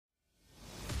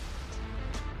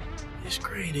This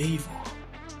great evil,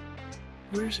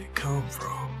 where's it come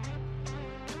from?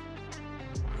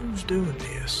 Who's doing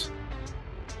this?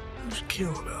 Who's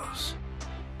killing us?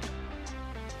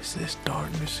 Is this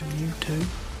darkness in you too?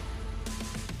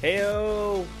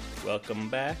 Heyo! Welcome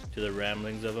back to the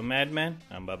Ramblings of a Madman.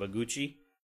 I'm Baba Gucci.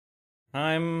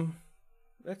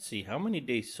 Let's see, how many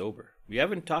days sober? We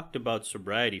haven't talked about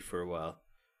sobriety for a while.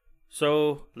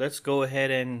 So, let's go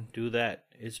ahead and do that.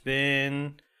 It's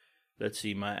been, let's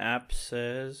see, my app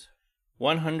says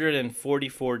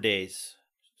 144 days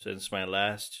since my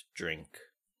last drink.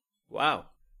 Wow.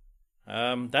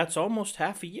 That's almost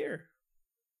half a year.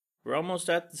 We're almost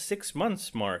at the 6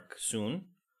 months mark soon.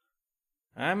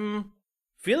 I'm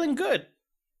feeling good.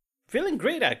 Feeling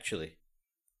great, actually.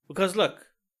 Because look,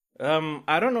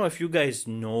 I don't know if you guys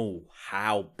know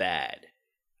how bad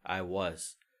I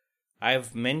was.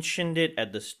 I've mentioned it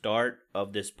at the start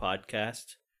of this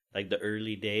podcast, like the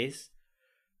early days.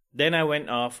 Then I went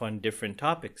off on different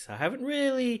topics. I haven't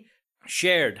really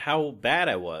shared how bad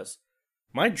I was.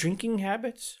 My drinking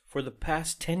habits for the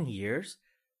past 10 years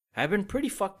have been pretty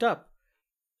fucked up.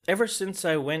 Ever since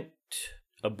I went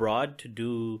abroad to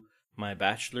do my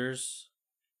bachelor's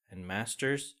and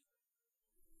master's.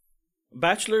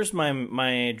 Bachelor's,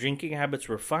 my drinking habits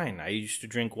were fine. I used to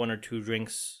drink 1 or 2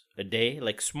 drinks a day,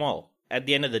 like small, at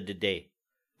the end of the day,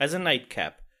 as a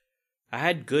nightcap. I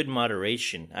had good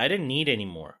moderation. I didn't need any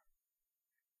more.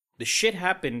 The shit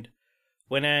happened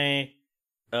when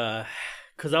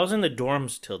because I was in the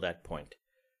dorms till that point,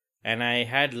 and I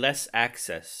had less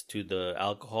access to the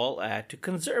alcohol. I had to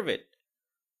conserve it.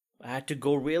 I had to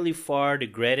go really far to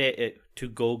get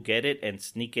it and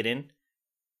sneak it in.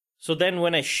 So then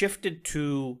when I shifted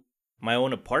to my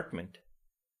own apartment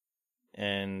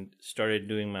and started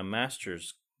doing my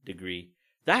master's degree,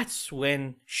 that's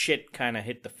when shit kind of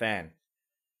hit the fan.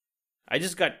 I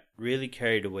just got really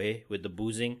carried away with the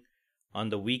boozing on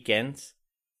the weekends,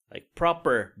 like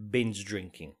proper binge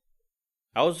drinking.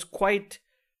 I was quite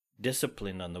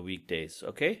disciplined on the weekdays,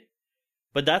 okay?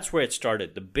 But that's where it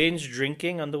started. The binge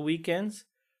drinking on the weekends,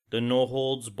 the no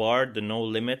holds barred, the no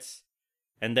limits.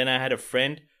 And then I had a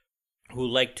friend who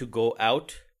liked to go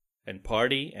out and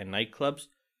party and nightclubs.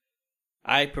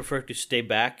 I prefer to stay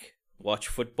back, watch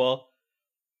football.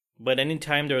 But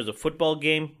anytime there was a football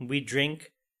game, we'd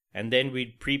drink, and then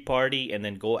we'd pre-party and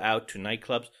then go out to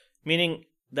nightclubs. Meaning,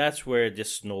 that's where it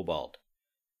just snowballed.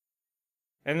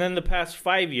 And then the past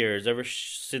 5 years, ever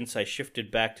since I shifted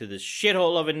back to this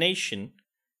shithole of a nation,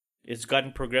 it's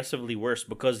gotten progressively worse.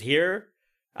 Because here,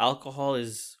 alcohol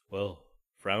is, well,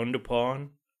 frowned upon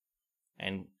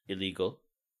and illegal.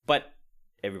 But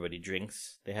everybody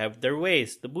drinks. They have their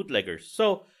ways, the bootleggers.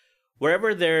 So,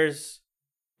 wherever there's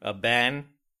a ban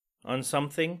on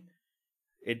something,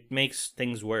 it makes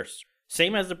things worse.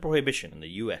 Same as the prohibition in the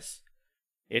US.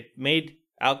 It made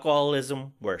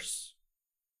alcoholism worse.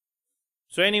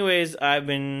 So anyways,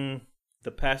 the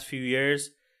past few years,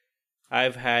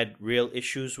 I've had real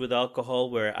issues with alcohol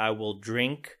where I will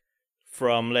drink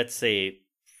from, let's say,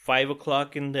 5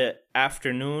 o'clock in the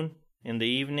afternoon, in the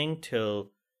evening,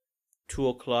 till 2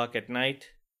 o'clock at night.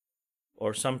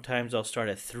 Or sometimes I'll start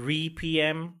at 3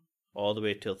 p.m. all the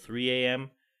way till 3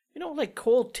 a.m. You know, like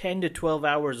whole 10 to 12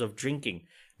 hours of drinking.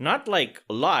 Not like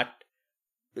a lot,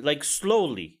 like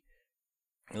slowly.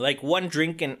 Like 1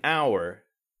 drink an hour,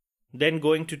 then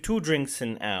going to 2 drinks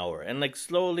an hour, and like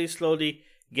slowly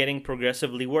getting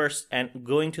progressively worse and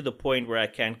going to the point where I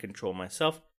can't control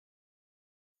myself.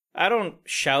 I don't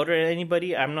shout at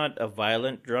anybody. I'm not a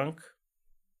violent drunk,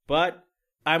 but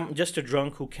I'm just a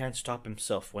drunk who can't stop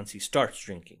himself once he starts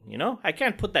drinking, you know? I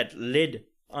can't put that lid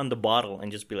on the bottle and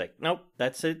just be like, nope,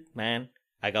 that's it, man.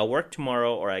 I got work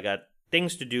tomorrow or I got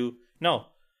things to do. No.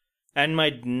 And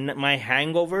my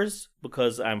hangovers,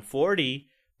 because I'm 40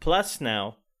 plus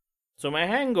now, so my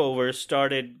hangovers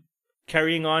started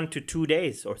carrying on to 2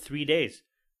 days or 3 days.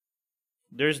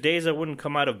 There's days I wouldn't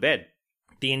come out of bed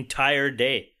the entire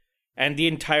day. And the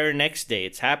entire next day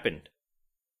it's happened.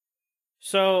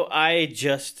 So I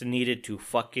just needed to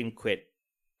fucking quit.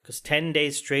 Because 10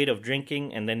 days straight of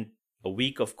drinking and then a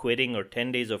week of quitting or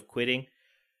 10 days of quitting,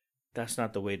 that's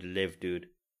not the way to live, dude.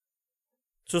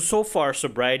 So far,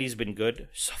 sobriety's been good.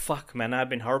 So fuck, man, I've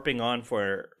been harping on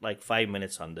for like 5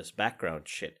 minutes on this background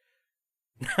shit.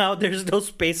 Now there's no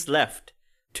space left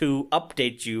to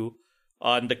update you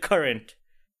on the current,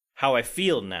 how I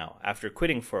feel now after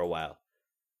quitting for a while.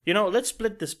 You know, let's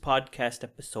split this podcast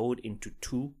episode into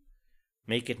 2.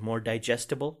 Make it more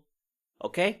digestible.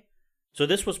 Okay? So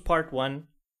this was part 1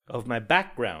 of my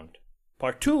background.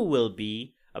 Part 2 will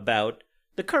be about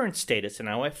the current status and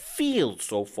how I feel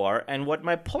so far and what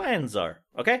my plans are.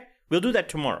 Okay? We'll do that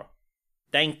tomorrow.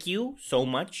 Thank you so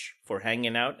much for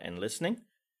hanging out and listening.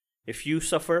 If you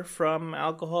suffer from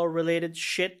alcohol-related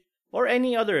shit or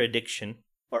any other addiction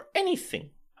or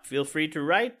anything, feel free to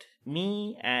write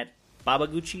me at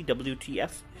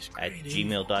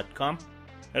babaguchiwtf@gmail.com.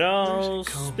 And I'll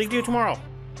speak to you tomorrow.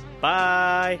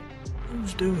 Bye.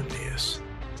 Who's doing this?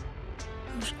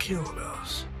 Who's killed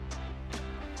us?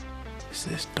 Is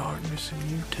this darkness in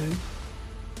you too?